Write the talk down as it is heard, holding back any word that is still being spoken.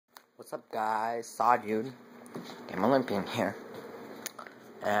What's up, guys? Sawdude, Game Olympian here,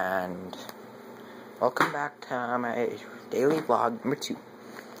 and welcome back to my daily vlog number 2.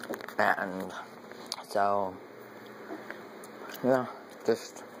 And so, yeah,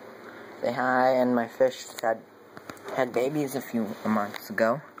 just say hi. And my fish had babies a few months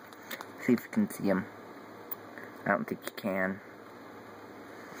ago. See if you can see them. I don't think you can.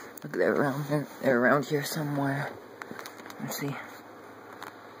 Look, they're around here. They're around here somewhere. Let's see.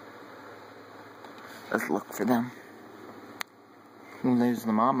 Let's look for them. Oh, there's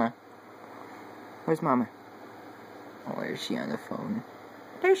the mama. Where's mama? Oh, where is she on the phone?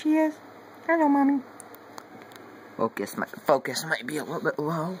 There she is. Hello, mommy. Focus might be a little bit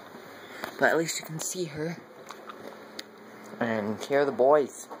low, but at least you can see her. And here are the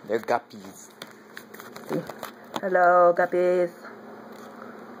boys. They're guppies. See? Hello, guppies.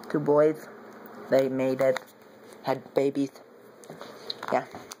 2 boys. They made it. Had babies. Yeah.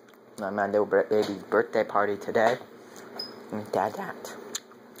 My little baby's birthday party today. And Dad that.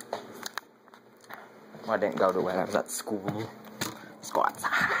 Well, I didn't go to it. I was at school. Let's go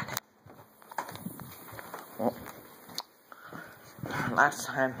outside. Well, last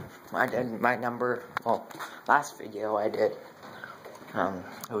time I did my last video I did,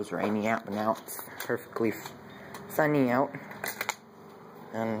 it was rainy out, but now it's perfectly sunny out.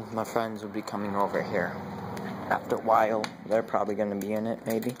 And my friends will be coming over here. After a while, they're probably going to be in it,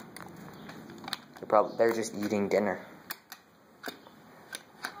 maybe. They're just eating dinner.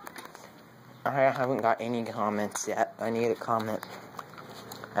 I haven't got any comments yet. I need a comment.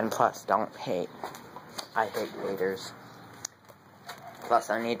 And plus, don't hate. I hate haters. Plus,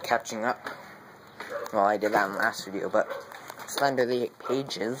 I need catching up. Well, I did that in the last video, but it's under the 8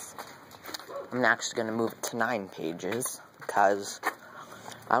 pages. I'm actually going to move it to 9 pages, because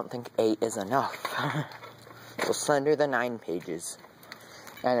I don't think 8 is enough. So slender the 9 pages.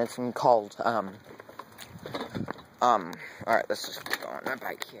 And it's called, alright, let's just go on my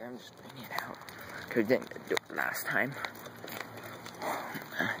bike here. I'm just bringing it out. Because we didn't do it last time.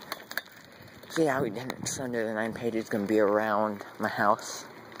 So yeah, we didn't. Slender the 9 pages is going to be around my house.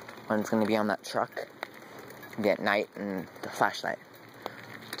 When it's going to be on that truck. Get night and the flashlight.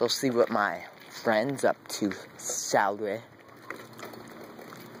 So see what my friend's up to Saturday.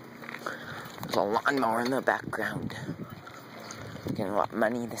 There's a lawnmower in the background. Getting a lot of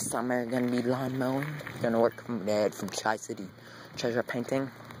money this summer. Gonna be lawn mowing. Gonna work from Dad from Tri-City Treasure Painting.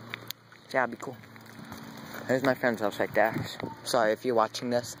 Yeah, it'd be cool. There's my friend's house right there. Sorry if you're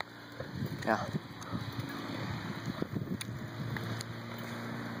watching this. Yeah.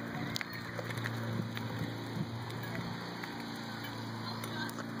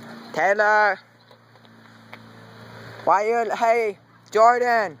 Taylor! Hey,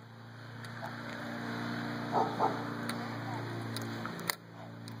 Jordan!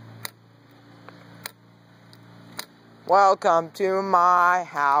 Welcome to my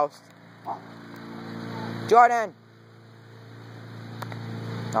house. Jordan!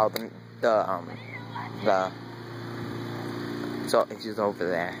 Oh, so he's over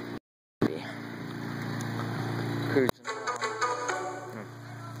there. Cruising along.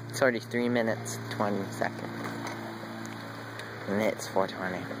 It's already 3 minutes, 20 seconds. And it's 4:20.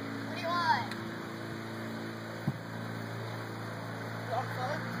 What do you want? You want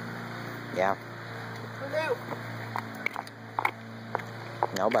food? Yeah. Who?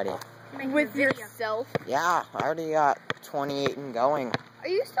 Nobody. With yourself? Yeah, I already got 28 and going. Are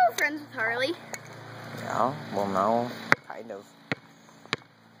you still friends with Harley? Yeah, well, no, kind of.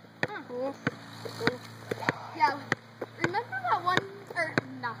 Cool. Yeah, remember that one, or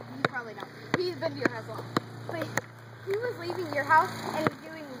no, you probably don't. He's been to your house a lot. But he was leaving your house and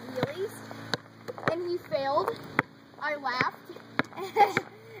doing wheelies, and he failed. I laughed,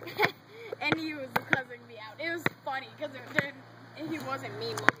 and he was cussing me out. It was funny, because he wasn't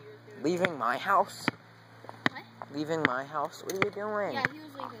mean what he was doing. Leaving my house? What? Leaving my house? What are you doing? Yeah, he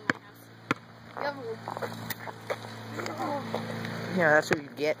was leaving my house. You have a... Yeah, that's what you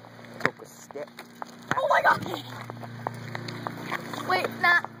get. Took a stick. Oh my god! Wait,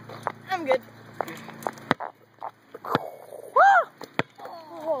 nah. I'm good.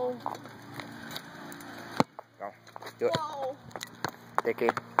 Oh. Go. Do it. Whoa. Dicky.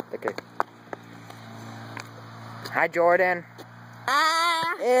 Hi, Jordan. Ah!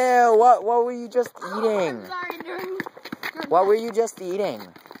 Ew, what were you just eating? I'm sorry, What were you just eating?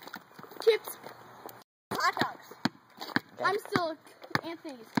 Chips. Hot dogs. Okay. I'm still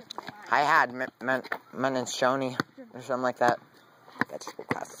Anthony's cooking. I had minestrone or something like that. Vegetable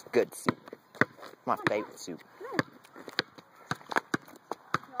class. Good soup. My favorite soup.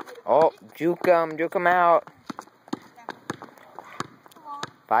 Oh, juke 'em out.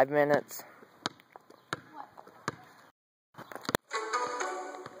 5 minutes.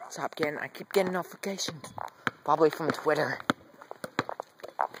 I keep getting notifications. Probably from Twitter.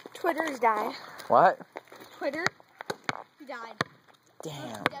 Twitter's died. What? Twitter died.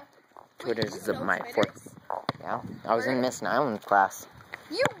 Damn. Yeah. Twitter's Wait, you my know fourth. Yeah, I was in Miss Nyland's class.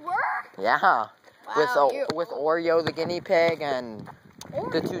 You were? Yeah. Wow, with Oreo the guinea pig and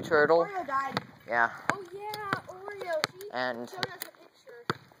the 2 turtle. Oreo died. Yeah. Oh yeah, Oreo. She And showed us a picture.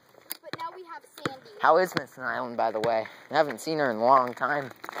 But now we have Sandy. how is Miss Nyland, by the way? I haven't seen her in a long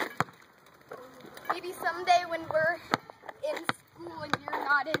time. Maybe someday when we're in school and you're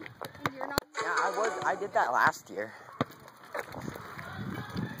not in, and you're not. Yeah, I did that last year.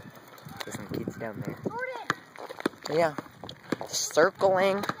 There's some kids down there. Jordan. Yeah.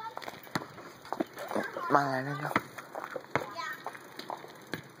 Circling. I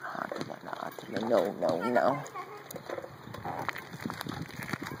don't know. No.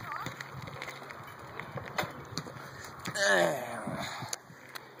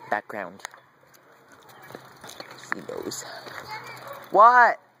 Background. See those.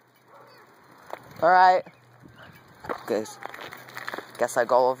 What? Alright. Guys, guess I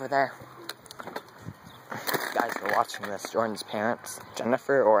go over there. Guys are watching this. Jordan's parents,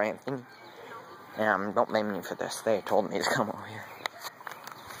 Jennifer or Anthony. Don't blame me for this. They told me to come over here.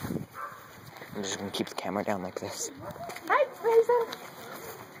 I'm just gonna keep the camera down like this. Hi, Raisin.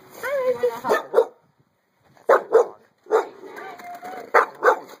 Hi, Raisin.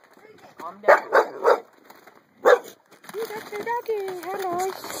 Calm down. Dr. Doggy,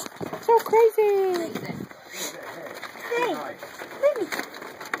 hello. So crazy. Hey, baby.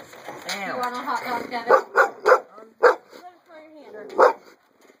 Damn. You want a hot dog, Devin?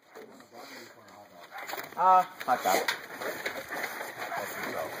 Hot dog.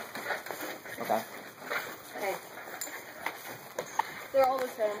 Okay. Okay. They're all the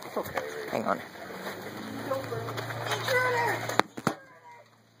same. Okay. Hang on.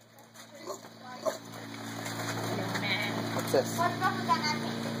 What's this?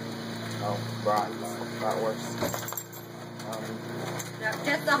 Oh, bratwurst. No,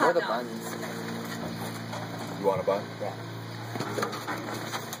 just the Where are hot the dog. buns? You want a bun? Yeah.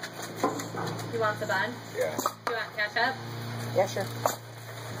 You want the bun? Yeah. You want ketchup? Yeah, sure.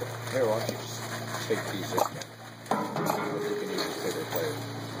 Here, why don't you just take a piece of it? You can use a bigger plate.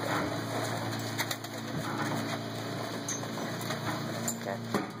 Okay.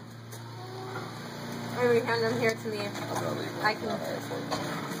 Or we hand them here to me. I'm gonna leave I one can- down there for you.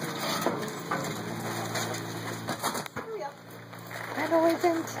 Hello,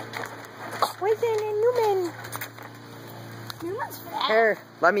 Raisin. Raisin and Newman. Newman's fat. Here,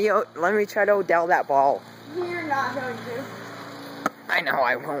 let me try to Odell that ball. You're not going to. I know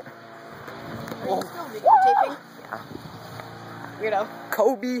I won't. Are you still videotaping? Yeah. Weirdo.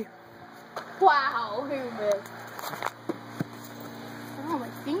 Kobe. Wow, who missed? Oh, my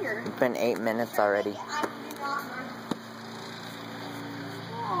finger. It's been 8 minutes already.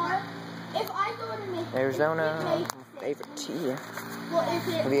 If I go to make Arizona, favorite tea.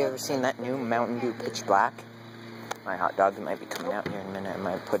 Have you ever seen that new Mountain Dew Pitch Black? My hot dog might be coming out here in a minute. I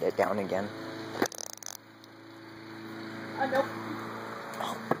might put it down again. Nope.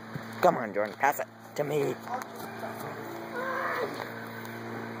 Come on, Jordan, pass it to me.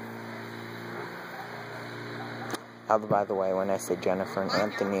 By the way, when I say Jennifer and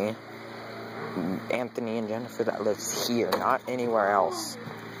Anthony and Jennifer, that lives here, not anywhere else.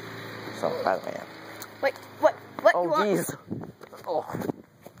 So, by the way, yeah. Wait, what? What? Oh, you want? jeez. Oh.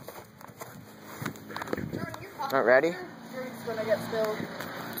 Not ready? Drink's gonna get spilled.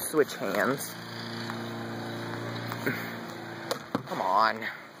 Switch hands. Come on.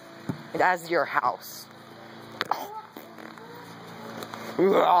 That's your house.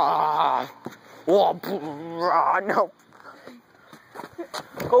 No.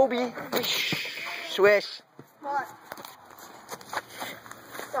 Kobe. Swish. What?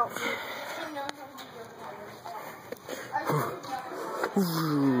 Don't.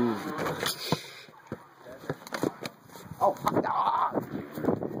 Oh, ah.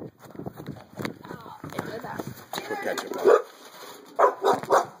 Put ketchup on.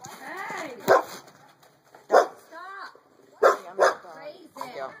 Hey! Stop.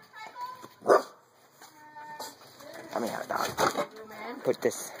 Come here, dog. Put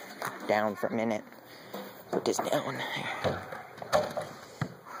this down for a minute. Put this down.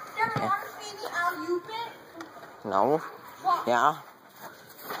 No. Yeah.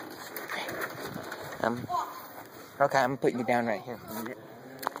 Okay, I'm putting you down right here for a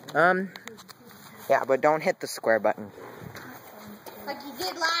minute. Yeah, but don't hit the square button. Like you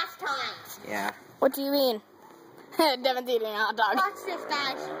did last time. Yeah. What do you mean? Devin's eating a hot dog. Watch this,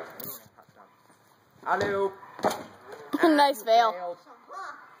 guys. Hello. Nice fail.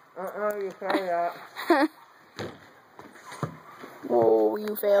 You failed that. Whoa,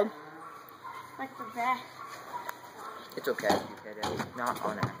 you failed. What's the best? It's okay if you hit it. Not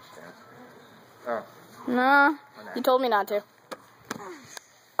on accident. Oh. Nah, you told me not to.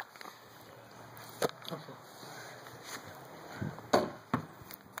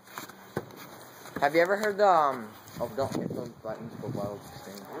 Have you ever heard the, oh, don't hit those buttons below the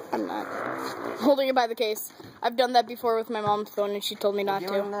thing. I'm not. Holding it by the case. I've done that before with my mom's phone and she told me not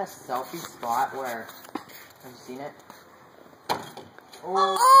You're in to. this selfie spot where, have you seen it?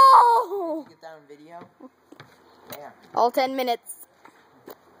 Oh! Get that on video? Yeah. All 10 minutes.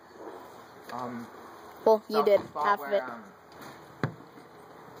 Well, you Selfie did spot half of it.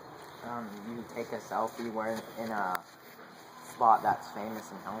 Where, you take a selfie where in a spot that's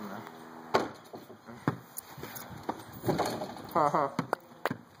famous in Helena.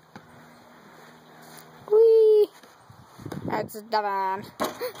 Whee! That's Devin.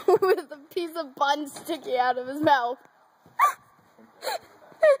 With a piece of bun sticking out of his mouth.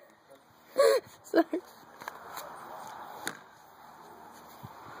 Sorry.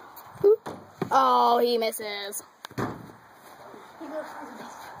 Oh, he misses.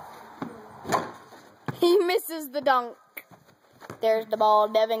 He misses the dunk. There's the ball.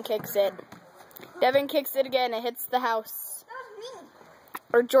 Devin kicks it. Devin kicks it again. It hits the house.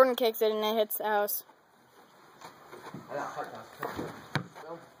 Or Jordan kicks it and it hits the house.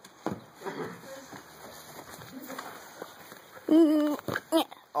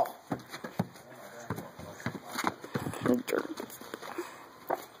 Oh.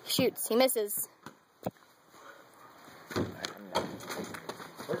 Shoots. He misses.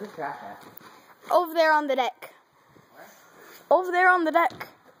 Where's the trash at? Over there on the deck. Over there on the deck.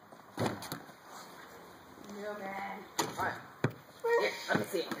 Alright. Yeah, let me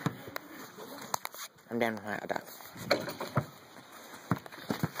see it. I'm down with my hot dog.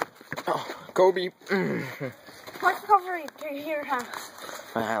 Oh, Kobe. What's over to your house?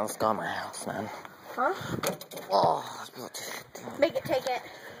 My house, got my house, man. Huh? Oh, let's build this. Make it take it.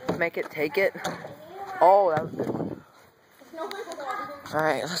 Make it take it. Oh, that was a good one.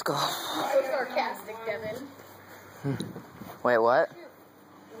 Alright, let's go. So sarcastic, Devin. Wait, what?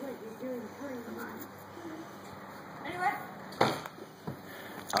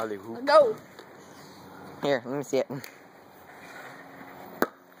 Alley hoop. Go. Here, let me see it.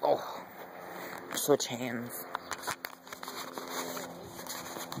 Oh. Switch hands.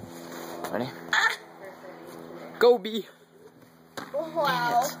 Ready? Go, B.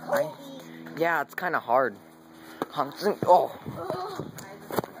 Wow. Yeah, it's kind of hard. Oh.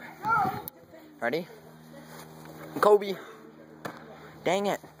 Ready? Kobe. Dang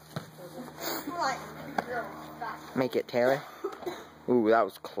it. Make it, Taylor. Ooh, that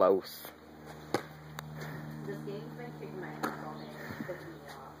was close.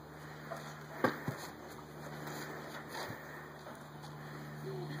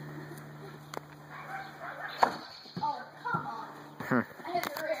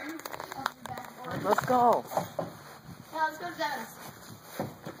 Let's go. Yeah, let's go to Devin's. Can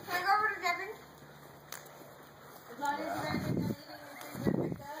I go over to Devin's? As long as you're ready to eating and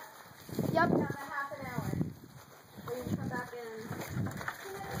like that? Yep. Down to half an hour. Will you come back in?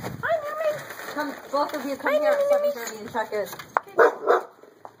 Hi, Newman. Come, both of you come here at 7:30 and check it.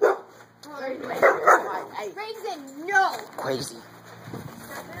 Raisin, no. Crazy.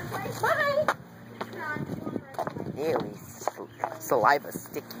 Bye. Ew, saliva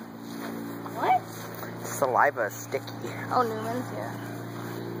sticky. What? Saliva sticky. Oh, Newman's, yeah.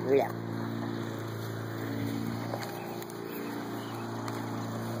 Yeah.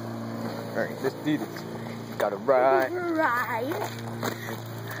 Alright, let's do this. Got a ride. Ride.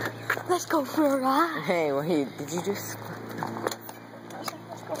 Let's go for a ride. Hey, wait, did you just...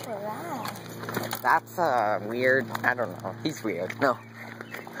 Let's go for a ride. That's, weird. I don't know. He's weird. No.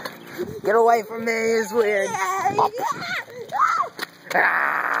 Get away from me, he's weird.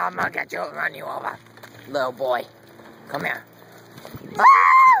 Ah, I'm gonna get you and run you over. Little boy. Come here. He's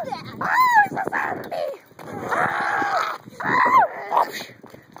a zombie.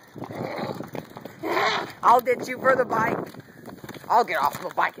 I'll ditch you for the bike. I'll get off the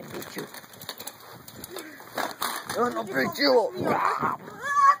bike and beat you. I'm gonna beat you.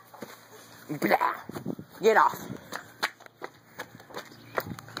 Get off.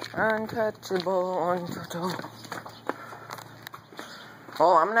 Untouchable, untouchable.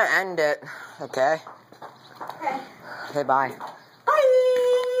 Oh, I'm gonna end it. Okay. Okay. Say bye.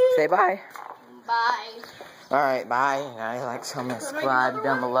 Bye. Say bye. Bye. Alright, bye. Guys, like, comment, subscribe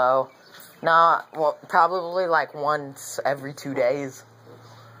down below. Nah, well, probably like once every 2 days.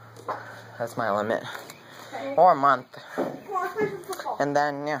 That's my limit. Or a month. And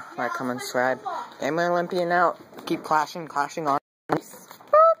then, yeah, like, comment, subscribe. Gamer Olympian out. Keep clashing on.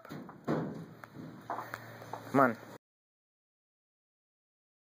 Come on.